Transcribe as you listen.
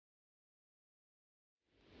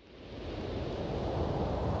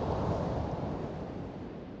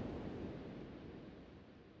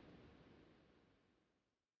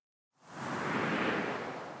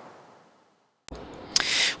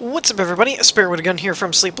What's up, everybody? Spare with a Gun here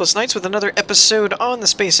from Sleepless Nights with another episode on the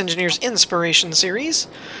Space Engineers Inspiration series.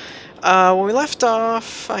 When we left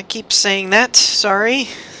off, I keep saying that, sorry.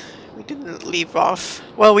 We didn't leave off.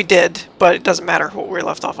 Well, we did, but it doesn't matter what we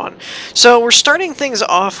left off on. So we're starting things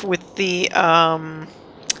off with the,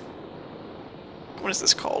 what is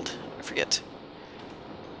this called? I forget.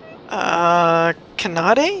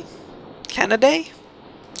 Kanade? Kanade?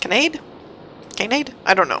 Kanade? Kanade?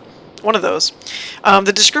 I don't know. One of those.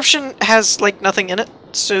 The description has, like, nothing in it,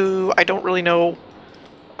 so I don't really know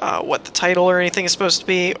what the title or anything is supposed to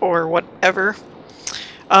be, or whatever.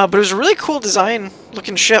 But it was a really cool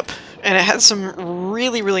design-looking ship, and it had some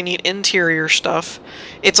really, really neat interior stuff.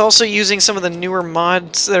 It's also using some of the newer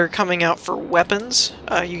mods that are coming out for weapons.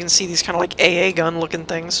 You can see these kind of like AA gun-looking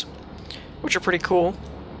things, which are pretty cool.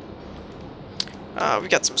 We've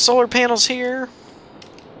got some solar panels here.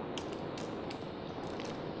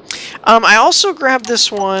 I also grabbed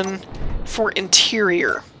this one for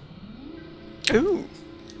interior. Ooh.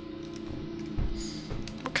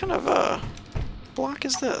 What kind of block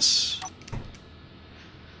is this?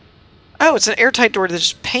 Oh, it's an airtight door that's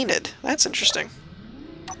just painted. That's interesting.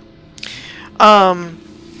 So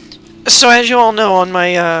as you all know, on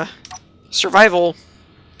my survival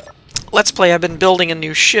Let's Play, I've been building a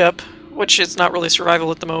new ship, which is not really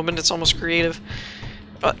survival at the moment. It's almost creative.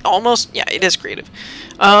 But almost, yeah, it is creative.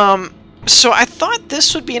 So I thought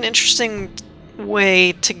this would be an interesting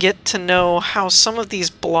way to get to know how some of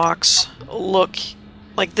these blocks look.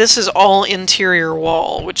 Like, this is all interior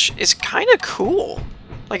wall, which is kind of cool.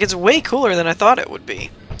 Like, it's way cooler than I thought it would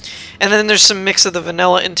be. And then there's some mix of the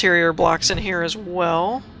vanilla interior blocks in here as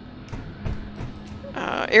well.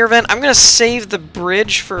 Air vent. I'm going to save the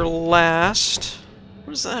bridge for last.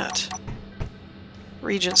 What is that?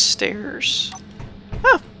 Regent stairs.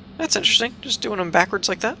 Oh, that's interesting. Just doing them backwards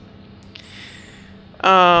like that.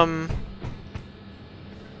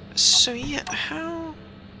 So yeah, how...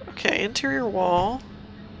 Okay, interior wall.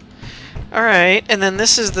 Alright, and then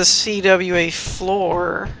this is the CWA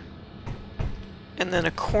floor. And then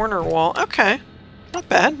a corner wall. Okay, not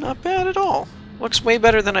bad at all. Looks way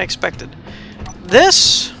better than I expected.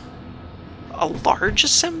 This... a large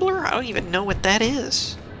assembler? I don't even know what that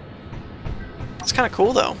is. It's kind of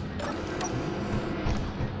cool, though.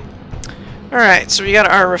 Alright, so we got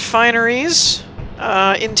our refineries,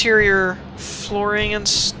 interior flooring and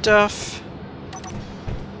stuff,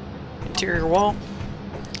 interior wall,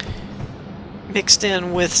 mixed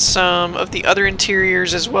in with some of the other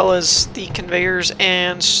interiors as well as the conveyors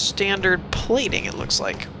and standard plating, it looks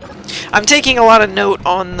like. I'm taking a lot of note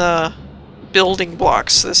on the building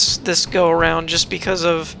blocks this go around just because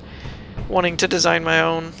of wanting to design my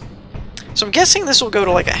own. So I'm guessing this will go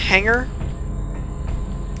to like a hangar.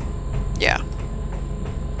 Yeah.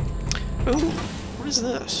 Ooh, what is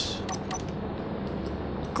this?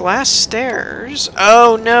 Glass stairs?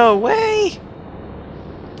 Oh, no way!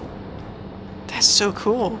 That's so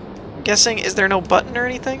cool. I'm guessing, is there no button or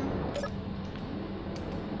anything?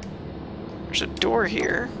 There's a door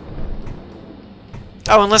here.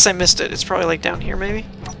 Oh, unless I missed it. It's probably like down here, maybe?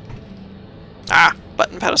 Ah,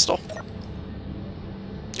 button pedestal.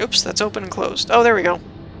 Oops, that's open and closed. Oh, there we go.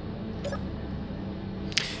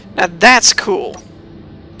 Now that's cool.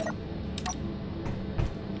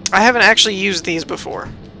 I haven't actually used these before.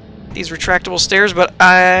 These retractable stairs, but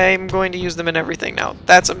I'm going to use them in everything now.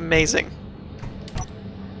 That's amazing.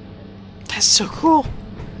 That's so cool.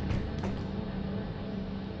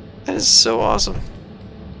 That is so awesome.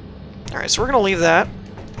 Alright, so we're going to leave that.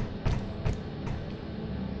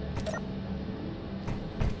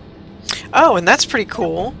 Oh, and that's pretty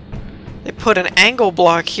cool. They put an angle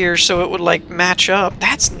block here so it would, like, match up.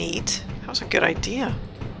 That's neat. That was a good idea.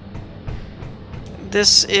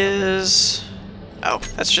 This is... Oh,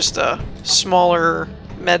 that's just a smaller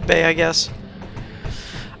med bay, I guess.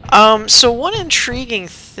 So one intriguing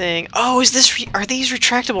thing... Oh, is this... Are these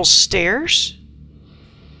retractable stairs?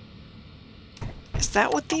 Is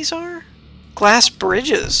that what these are? Glass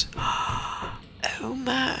bridges. Oh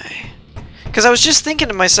my. Because I was just thinking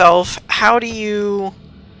to myself, how do you...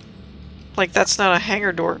 Like, that's not a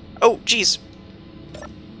hangar door. Oh, jeez.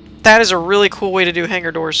 That is a really cool way to do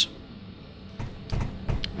hangar doors.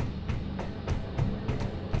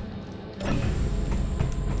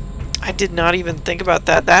 I did not even think about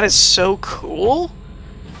that. That is so cool.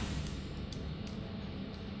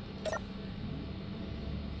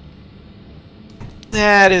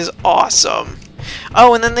 That is awesome.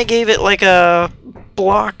 Oh, and then they gave it like a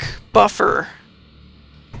block buffer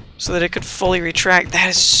so that it could fully retract. That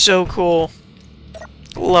is so cool.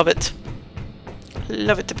 Love it.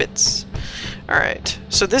 Love it to bits. Alright,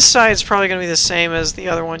 so this side's probably going to be the same as the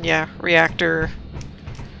other one. Yeah, reactor.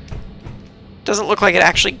 Doesn't look like it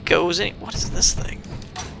actually goes any... What is this thing?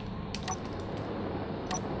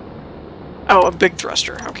 Oh, a big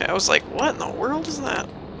thruster. Okay, I was like, what in the world is that?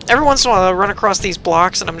 Every once in a while I run across these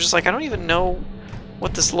blocks and I'm just like, I don't even know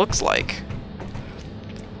what this looks like.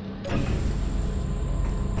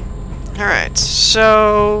 Alright,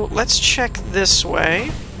 so let's check this way.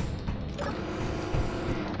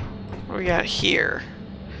 What do we got here?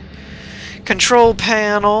 Control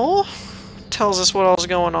panel tells us what all's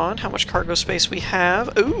going on, how much cargo space we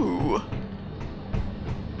have. Ooh!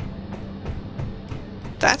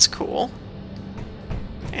 That's cool.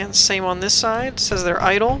 And same on this side, says they're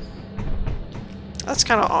idle. That's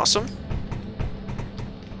kind of awesome.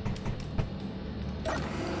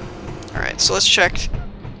 Alright, so let's check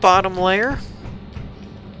bottom layer.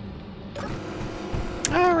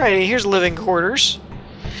 Alrighty, here's living quarters.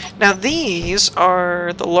 Now these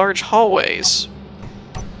are the large hallways.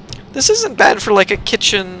 This isn't bad for like a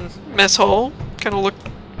kitchen mess hall kind of look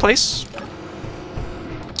place.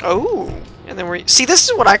 Oh, and then we see, this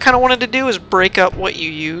is what I kind of wanted to do, is break up what you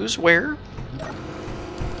use where.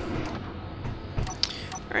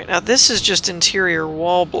 Alright, now this is just interior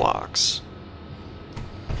wall blocks.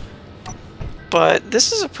 But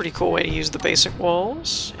this is a pretty cool way to use the basic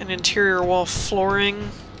walls. And interior wall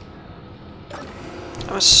flooring.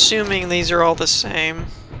 I'm assuming these are all the same.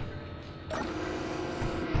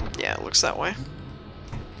 Yeah, it looks that way.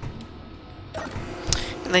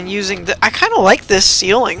 And then using the... I kind of like this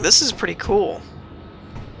ceiling. This is pretty cool.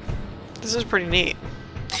 This is pretty neat.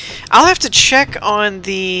 I'll have to check on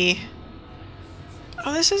the...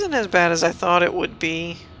 Oh, this isn't as bad as I thought it would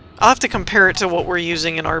be. I'll have to compare it to what we're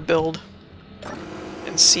using in our build.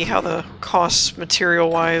 And see how the cost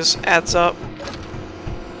material-wise adds up.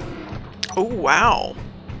 Oh, wow.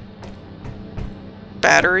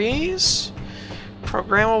 Batteries.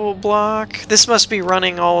 Programmable block. This must be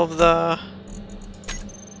running all of the...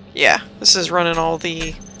 Yeah, this is running all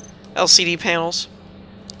the LCD panels.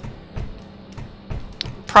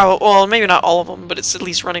 Probably, well, maybe not all of them, but it's at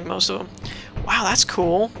least running most of them. Wow, that's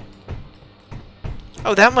cool.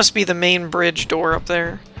 Oh, that must be the main bridge door up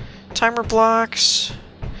there. Timer blocks.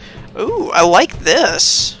 Ooh, I like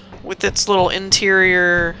this with its little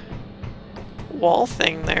interior wall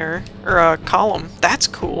thing there, or a column. That's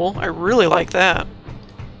cool. I really like that.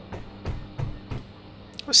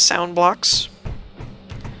 With sound blocks.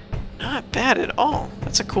 Not bad at all.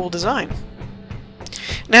 That's a cool design.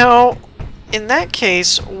 Now, in that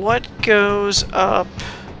case, what goes up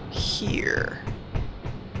here?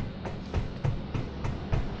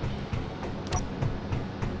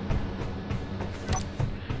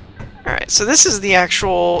 Alright, so this is the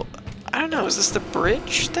actual... I don't know, is this the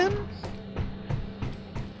bridge then?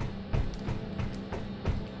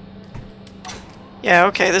 Yeah,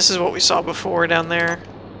 okay, this is what we saw before down there.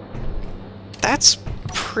 That's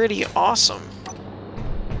pretty awesome.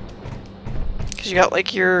 Because you got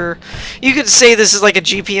like your... You could say this is like a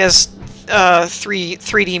GPS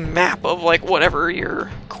 3D map of like whatever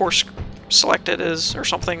your course selected is or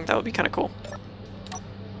something. That would be kind of cool.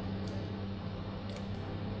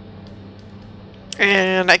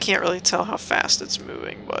 And I can't really tell how fast it's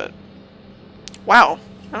moving, but... Wow,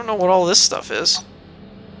 I don't know what all this stuff is.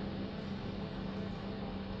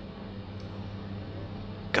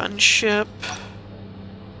 Gunship.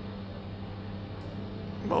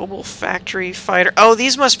 Mobile factory fighter. Oh,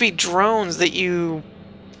 these must be drones that you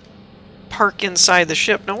park inside the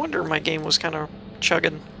ship. No wonder my game was kind of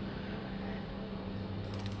chugging.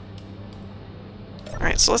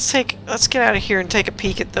 Alright, so let's get out of here and take a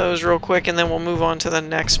peek at those real quick, and then we'll move on to the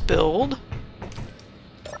next build.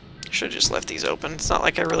 Should have just left these open. It's not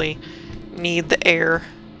like I really need the air.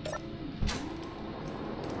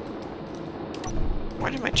 Why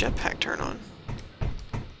did my jetpack turn on?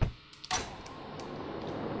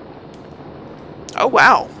 Oh,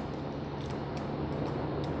 wow.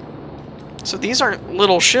 So these aren't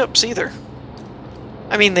little ships either.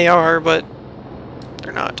 I mean, they are, but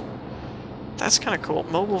they're not. That's kind of cool.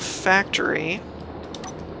 Mobile factory.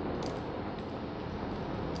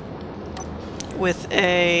 With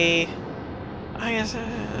a... I guess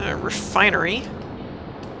a refinery.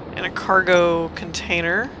 And a cargo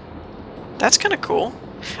container. That's kind of cool.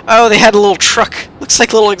 Oh, they had a little truck. Looks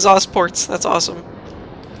like little exhaust ports. That's awesome.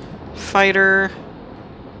 Fighter.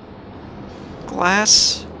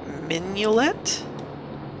 Glass minulet?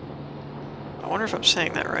 I wonder if I'm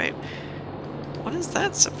saying that right. What is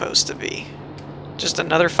that supposed to be? Just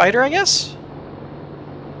another fighter, I guess?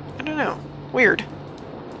 I don't know. Weird.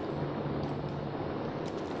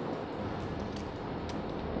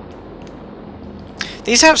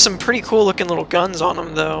 These have some pretty cool looking little guns on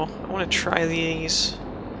them, though. I want to try these.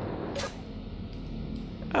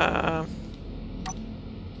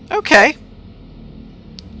 Okay.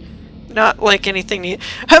 Not like anything.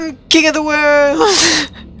 I'm king of the world!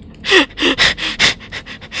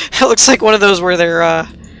 It looks like one of those where they're,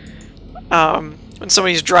 when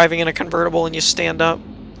somebody's driving in a convertible and you stand up.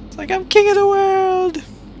 It's like, I'm king of the world!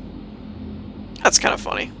 That's kind of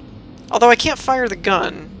funny. Although I can't fire the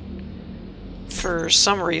gun for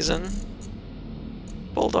some reason.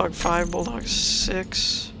 Bulldog 5, Bulldog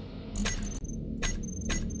 6.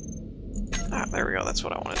 Ah, there we go, that's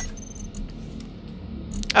what I wanted.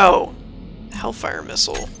 Oh, Hellfire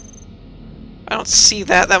missile. I don't see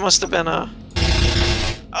that. That must have been a...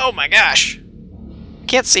 Oh my gosh!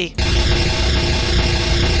 Can't see.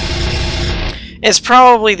 It's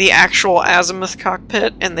probably the actual azimuth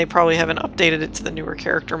cockpit, and they probably haven't updated it to the newer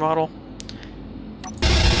character model.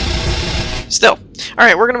 Still.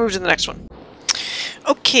 Alright, we're gonna move to the next one.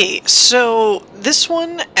 Okay, so this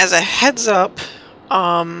one, as a heads up,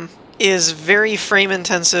 is very frame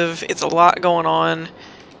intensive. It's a lot going on.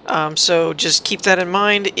 So just keep that in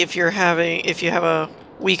mind if you have a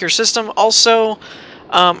weaker system. Also,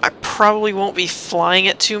 I probably won't be flying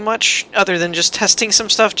it too much, other than just testing some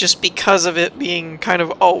stuff, just because of it being kind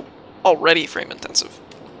of already frame intensive.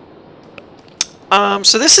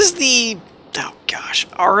 So this is the, oh gosh,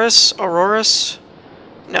 Aurora?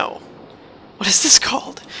 No. What is this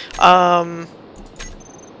called?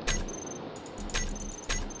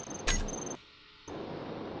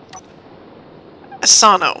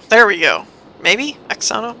 Acsano. There we go. Maybe?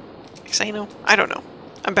 Acsano? Acsano? I don't know.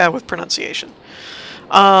 I'm bad with pronunciation.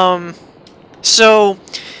 So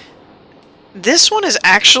this one is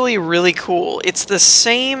actually really cool. It's the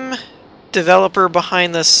same developer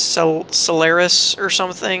behind the Solaris or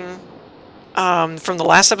something from the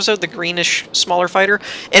last episode, the greenish smaller fighter.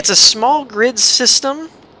 It's a small grid system,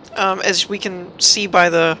 as we can see by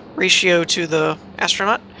the ratio to the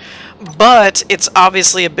astronaut, but it's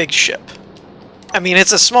obviously a big ship. I mean,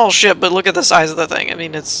 it's a small ship, but look at the size of the thing. I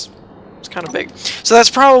mean, it's kind of big. So that's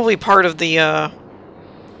probably part of the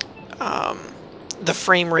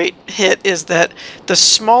frame rate hit, is that the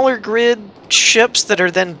smaller grid ships that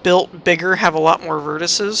are then built bigger have a lot more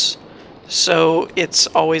vertices. So it's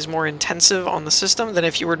always more intensive on the system than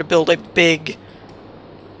if you were to build a big,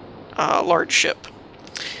 large ship.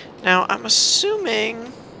 Now, I'm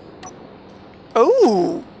assuming...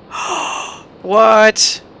 Oh!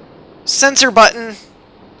 What? Sensor button!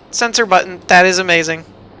 Sensor button. That is amazing.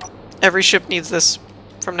 Every ship needs this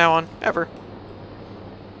from now on, ever.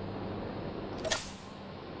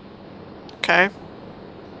 Okay.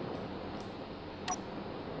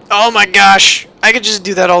 Oh my gosh! I could just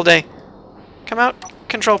do that all day. Come out,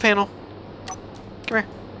 control panel. Come here.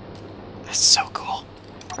 That's so cool.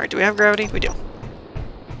 Alright, do we have gravity? We do.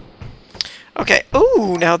 Okay.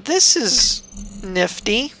 Ooh, now this is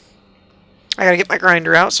nifty. I gotta get my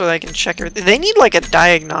grinder out so that I can check everything. They need like a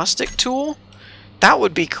diagnostic tool. That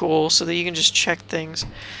would be cool, so that you can just check things.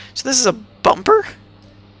 So this is a bumper?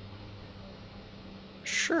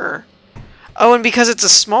 Sure. Oh, and because it's a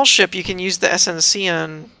small ship, you can use the SNC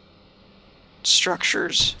on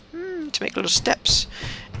structures to make little steps.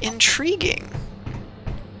 Intriguing.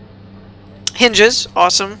 Hinges.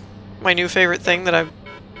 Awesome. My new favorite thing that I've...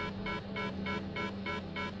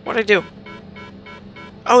 What'd I do?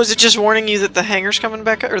 Oh, is it just warning you that the hangar's coming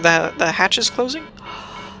back up, or the hatch is closing?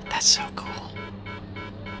 That's so cool.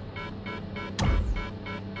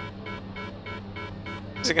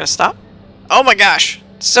 Is it gonna stop? Oh my gosh!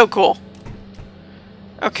 So cool.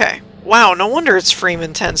 Okay. Wow, no wonder it's frame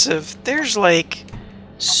intensive. There's like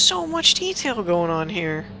so much detail going on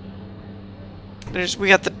here. We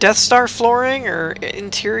got the Death Star flooring, or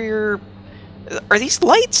interior... Are these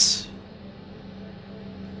lights?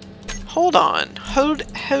 Hold on. Hold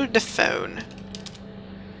the phone.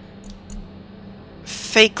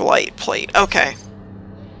 Fake light plate. Okay.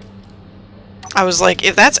 I was like,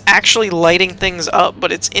 if that's actually lighting things up,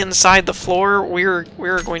 but it's inside the floor, we're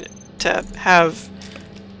going to have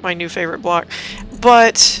my new favorite block.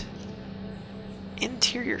 But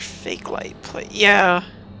interior fake light plate. Yeah.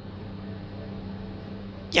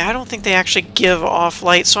 Yeah, I don't think they actually give off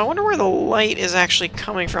light, so I wonder where the light is actually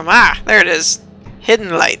coming from. Ah, there it is. Hidden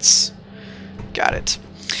lights. Got it.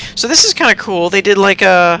 So this is kind of cool. They did like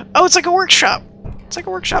a... Oh, it's like a workshop. It's like a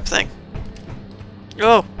workshop thing.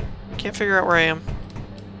 Oh, can't figure out where I am.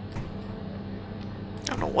 I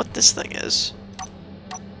don't know what this thing is.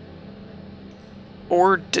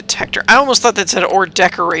 Ore detector. I almost thought that said ore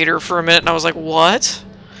decorator for a minute, and I was like, what?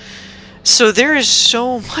 So there is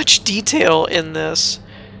so much detail in this.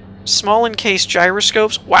 Small encased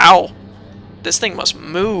gyroscopes. Wow. This thing must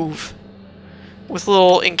move. With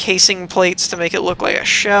little encasing plates to make it look like a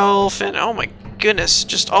shelf. And oh my goodness,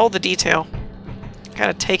 just all the detail.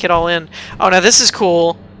 Gotta take it all in. Oh, now this is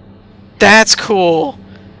cool. That's cool.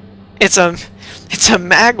 It's a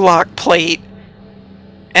maglock plate.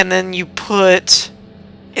 And then you put...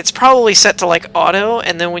 It's probably set to like auto,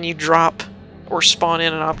 and then when you drop or spawn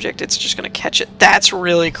in an object, it's just going to catch it. That's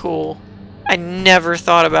really cool. I never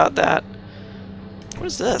thought about that. What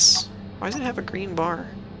is this? Why does it have a green bar?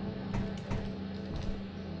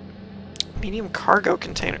 Medium cargo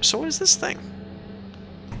container. So what is this thing?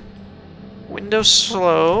 Window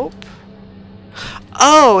slope.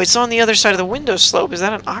 Oh, it's on the other side of the window slope. Is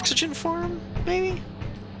that an oxygen farm, maybe?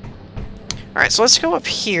 Alright, so let's go up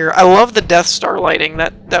here. I love the Death Star lighting.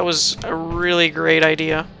 That was a really great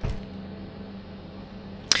idea.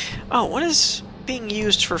 Oh, what is being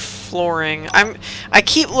used for flooring? I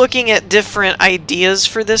keep looking at different ideas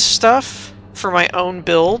for this stuff for my own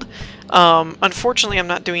build. Unfortunately, I'm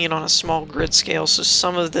not doing it on a small grid scale, so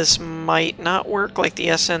some of this might not work, like the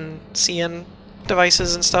SNCN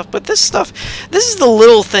devices and stuff, but this is the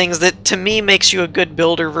little things that to me makes you a good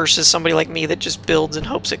builder versus somebody like me that just builds and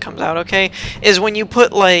hopes it comes out okay, is when you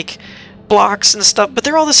put like blocks and stuff, but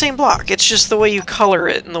they're all the same block. It's just the way you color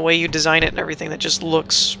it and the way you design it and everything that just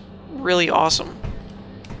looks really awesome.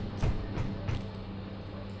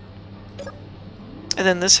 And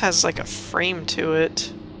then this has like a frame to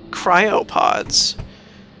it. Cryopods.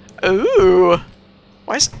 Ooh!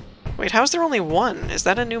 Wait, how's there only one? Is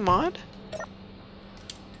that a new mod?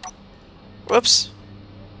 Whoops.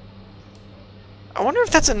 I wonder if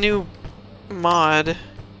that's a new mod.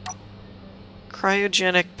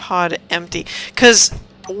 Cryogenic pod empty. Because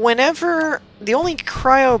whenever... The only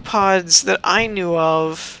cryopods that I knew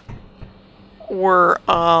of were,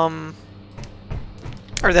 or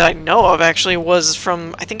that I know of, actually, was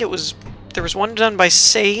from... I think it was... There was one done by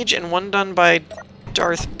Sage and one done by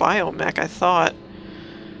Darth Biomech, I thought.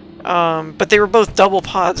 But they were both double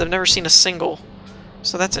pods. I've never seen a single.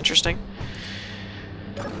 So that's interesting.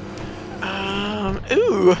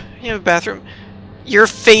 Ooh, you have a bathroom. Your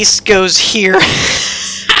face goes here.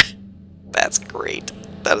 That's great.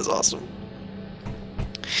 That is awesome.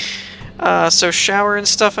 So shower and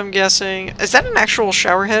stuff, I'm guessing. Is that an actual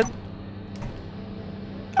shower head?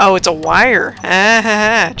 Oh, it's a wire.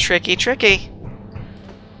 Ah, tricky, tricky.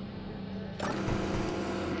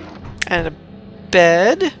 And a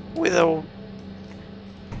bed with a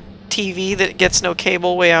TV that gets no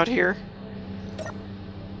cable way out here.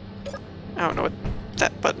 I don't know what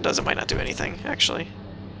that button does. It might not do anything, actually.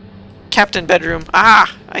 Captain bedroom.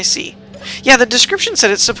 Ah, I see. Yeah, the description said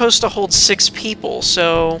it's supposed to hold 6 people,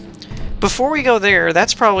 so before we go there,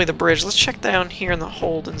 that's probably the bridge. Let's check down here in the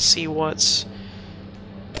hold and see what's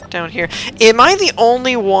down here. Am I the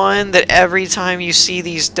only one that every time you see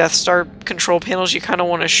these Death Star control panels, you kind of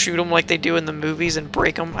want to shoot them like they do in the movies and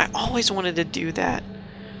break them? I always wanted to do that.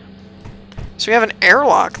 So we have an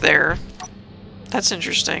airlock there. That's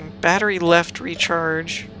interesting. Battery left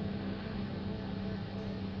recharge.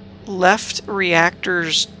 Left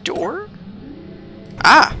reactor's door?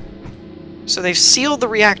 Ah! So they've sealed the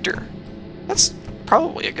reactor. That's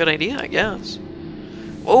probably a good idea, I guess.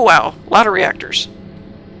 Oh wow, a lot of reactors.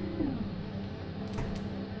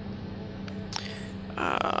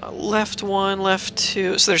 Left 1, left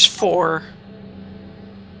 2. So there's 4.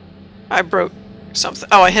 I broke something.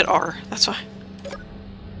 Oh, I hit R. That's why.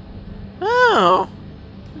 Oh,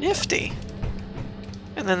 nifty.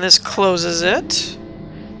 And then this closes it.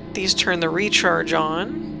 These turn the recharge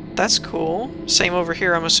on. That's cool. Same over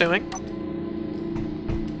here, I'm assuming.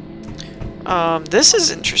 This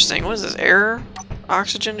is interesting. What is this? Air?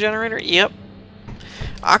 Oxygen generator? Yep.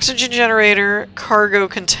 Oxygen generator, cargo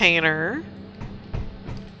container,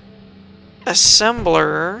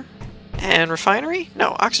 assembler, and refinery?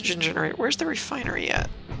 No, oxygen generator. Where's the refinery at?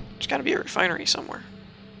 There's gotta be a refinery somewhere.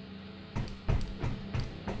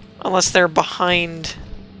 Unless they're behind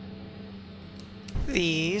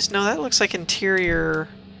these. No, that looks like interior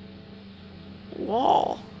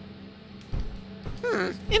wall.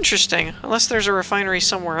 Interesting. Unless there's a refinery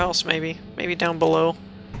somewhere else, maybe. Maybe down below.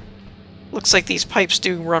 Looks like these pipes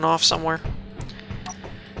do run off somewhere.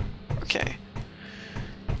 Okay.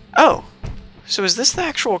 Oh! So is this the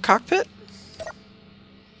actual cockpit?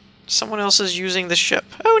 Someone else is using the ship.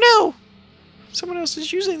 Oh no! Someone else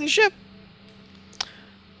is using the ship!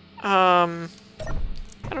 I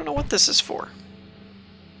don't know what this is for.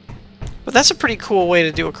 But that's a pretty cool way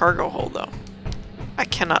to do a cargo hold, though. I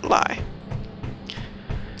cannot lie.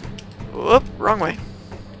 Whoop, wrong way.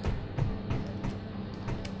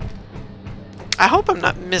 I hope I'm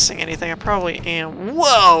not missing anything. I probably am.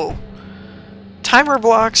 Whoa! Timer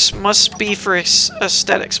blocks must be for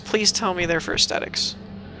aesthetics. Please tell me they're for aesthetics.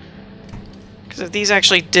 Because if these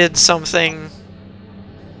actually did something,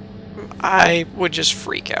 I would just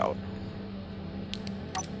freak out.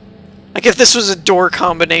 Like if this was a door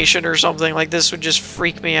combination or something, like this would just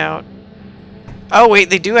freak me out. Oh wait,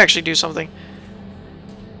 they do actually do something.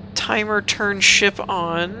 Timer turn ship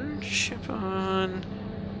on. Ship on.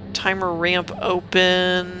 Timer ramp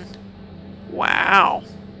open. Wow.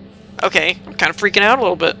 Okay, I'm kind of freaking out a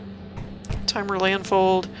little bit. Timer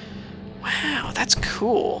landfold. Wow, that's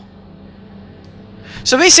cool.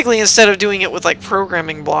 So basically, instead of doing it with like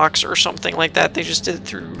programming blocks or something like that, they just did it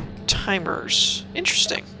through timers.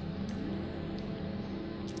 Interesting.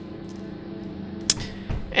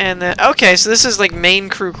 And then, okay, so this is like main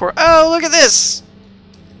crew core. Oh, look at this!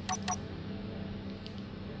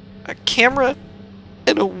 A camera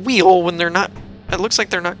and a wheel when they're not... It looks like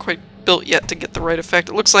they're not quite built yet to get the right effect.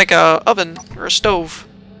 It looks like a oven or a stove.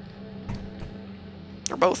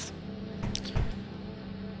 Or both.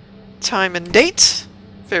 Time and date.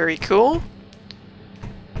 Very cool.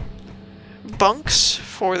 Bunks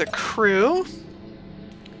for the crew.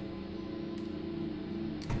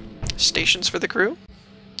 Stations for the crew.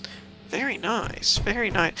 Very nice, very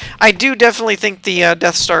nice. I do definitely think the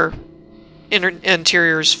Death Star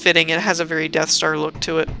interior is fitting. It has a very Death Star look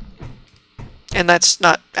to it. And that's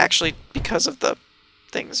not actually because of the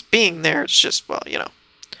things being there. It's just, well, you know.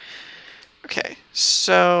 Okay,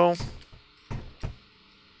 so...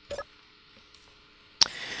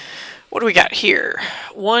 what do we got here?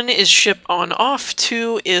 1 is ship on off,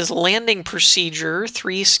 2 is landing procedure,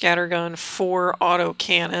 3 scattergun, 4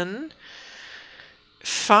 autocannon,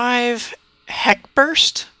 5 heck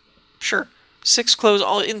burst, sure, 6 close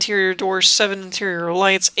all interior doors, 7 interior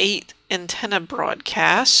lights, 8 antenna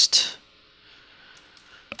broadcast,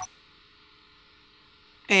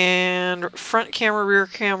 and front camera,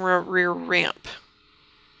 rear ramp.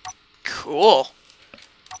 Cool.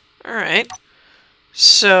 Alright.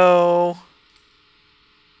 So,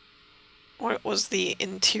 what was the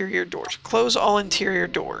interior doors? Close all interior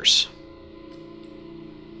doors.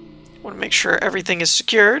 Want to make sure everything is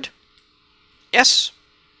secured. Yes?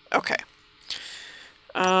 Okay.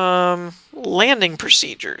 Landing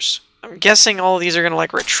procedures. I'm guessing all of these are going to,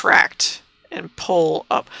 like, retract and pull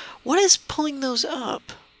up. What is pulling those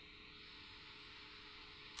up?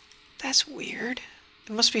 That's weird.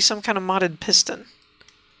 It must be some kind of modded piston.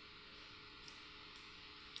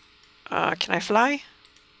 Can I fly?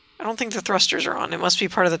 I don't think the thrusters are on. It must be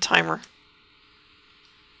part of the timer.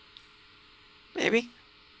 Maybe?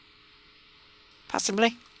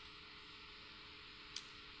 Possibly?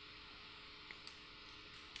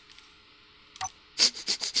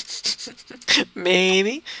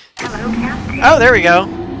 Maybe? Hello, Captain. Oh, there we go.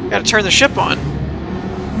 Gotta turn the ship on.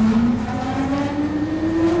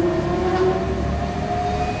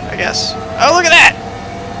 I guess. Oh, look at that!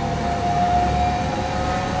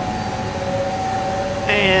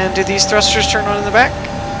 And do these thrusters turn on in the back?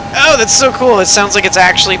 Oh, that's so cool. It sounds like it's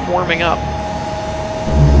actually warming up.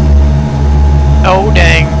 Oh,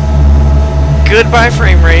 dang. Goodbye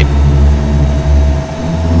frame rate.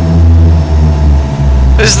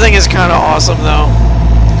 This thing is kind of awesome, though.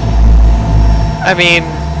 I mean,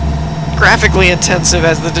 graphically intensive,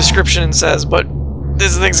 as the description says, but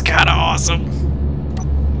this thing's kind of awesome.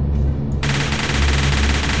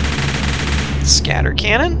 Scatter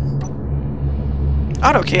cannon.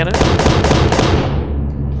 Auto cannon.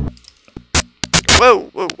 Whoa,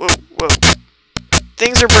 whoa, whoa, whoa.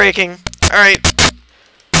 Things are breaking. Alright.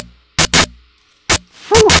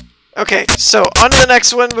 Whew. Okay, so on to the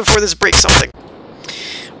next one before this breaks something.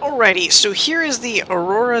 Alrighty, so here is the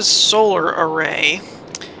Aurora solar array.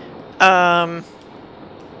 Now,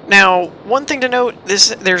 one thing to note,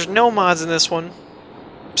 there's no mods in this one.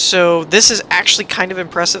 So this is actually kind of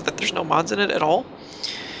impressive that there's no mods in it at all.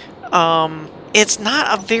 It's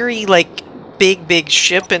not a very, like, big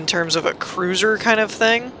ship in terms of a cruiser kind of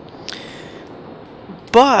thing.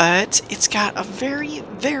 But it's got a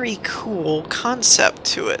very cool concept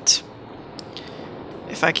to it.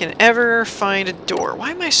 If I can ever find a door.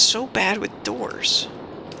 Why am I so bad with doors?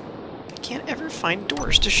 I can't ever find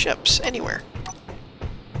doors to ships anywhere.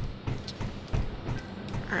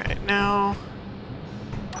 Alright, now...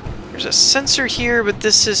 there's a sensor here, but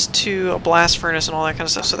this is to a blast furnace and all that kind of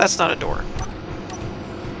stuff, so that's not a door.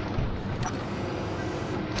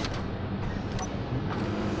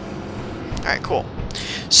 Alright, cool.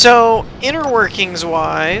 So, inner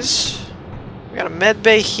workings-wise, we got a med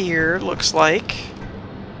bay here, looks like.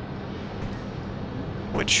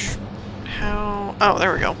 Which, how... oh,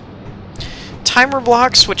 there we go. timer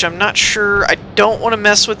blocks, which I'm not sure. I don't want to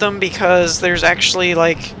mess with them because there's actually,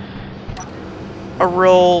 like, a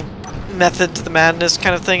real method to the madness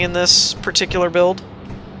kind of thing in this particular build.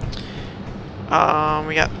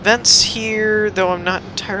 We got vents here, though I'm not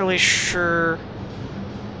entirely sure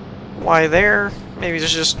why there. Maybe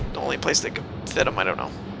it's just the only place they could fit them, I don't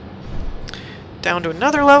know. Down to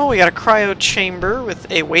another level, we got a cryo chamber with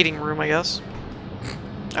a waiting room, I guess.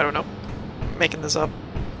 I don't know. I'm making this up.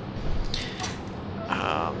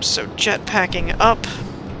 So jetpacking up.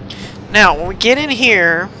 Now, when we get in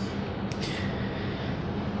here...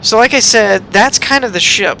 So like I said, that's kind of the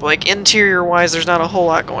ship. Like, interior-wise, there's not a whole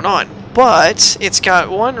lot going on. But it's got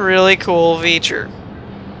one really cool feature.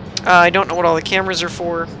 I don't know what all the cameras are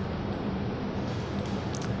for.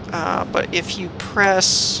 But if you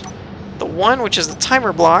press the one, which is the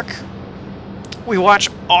timer block, we watch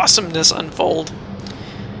awesomeness unfold.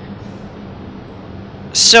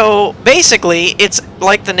 So basically, it's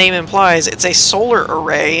like the name implies, it's a solar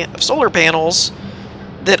array of solar panels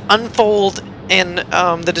that unfold, and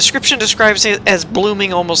the description describes it as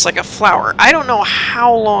blooming almost like a flower. I don't know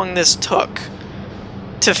how long this took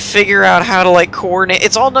to figure out how to, like, coordinate.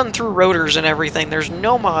 It's all done through rotors and everything. There's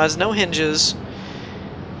no mods, no hinges.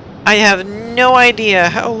 I have no idea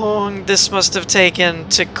how long this must have taken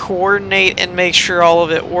to coordinate and make sure all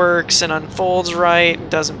of it works and unfolds right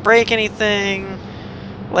and doesn't break anything.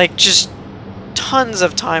 Like, just tons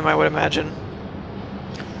of time, I would imagine.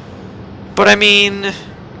 But, I mean,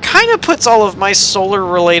 kind of puts all of my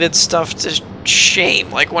solar-related stuff to shame.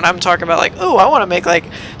 Like, when I'm talking about, like, oh, I want to make, like,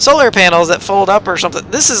 solar panels that fold up or something.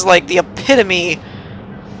 This is, like, the epitome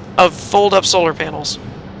of fold-up solar panels.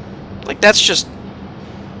 Like, that's just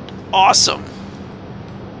awesome.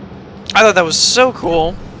 I thought that was so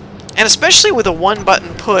cool. And especially with a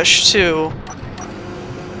one-button push, too,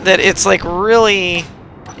 that it's, like, really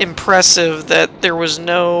impressive that there was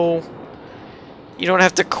no... You don't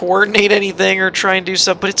have to coordinate anything or try and do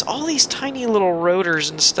stuff, but it's all these tiny little rotors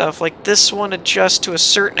and stuff. Like, this one adjusts to a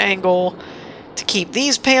certain angle to keep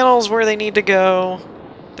these panels where they need to go.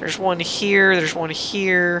 There's one here, there's one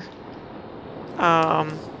here.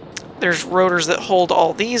 There's rotors that hold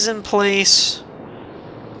all these in place.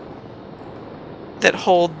 That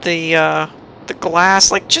hold the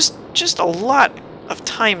glass. Like, just a lot of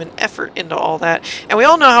time and effort into all that. And we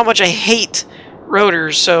all know how much I hate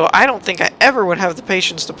rotors, so I don't think I ever would have the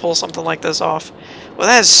patience to pull something like this off. Well,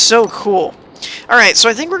 that is so cool. Alright, so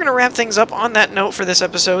I think we're going to wrap things up on that note for this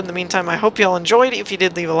episode. In the meantime, I hope you all enjoyed. If you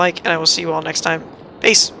did, leave a like, and I will see you all next time.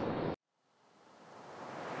 Peace!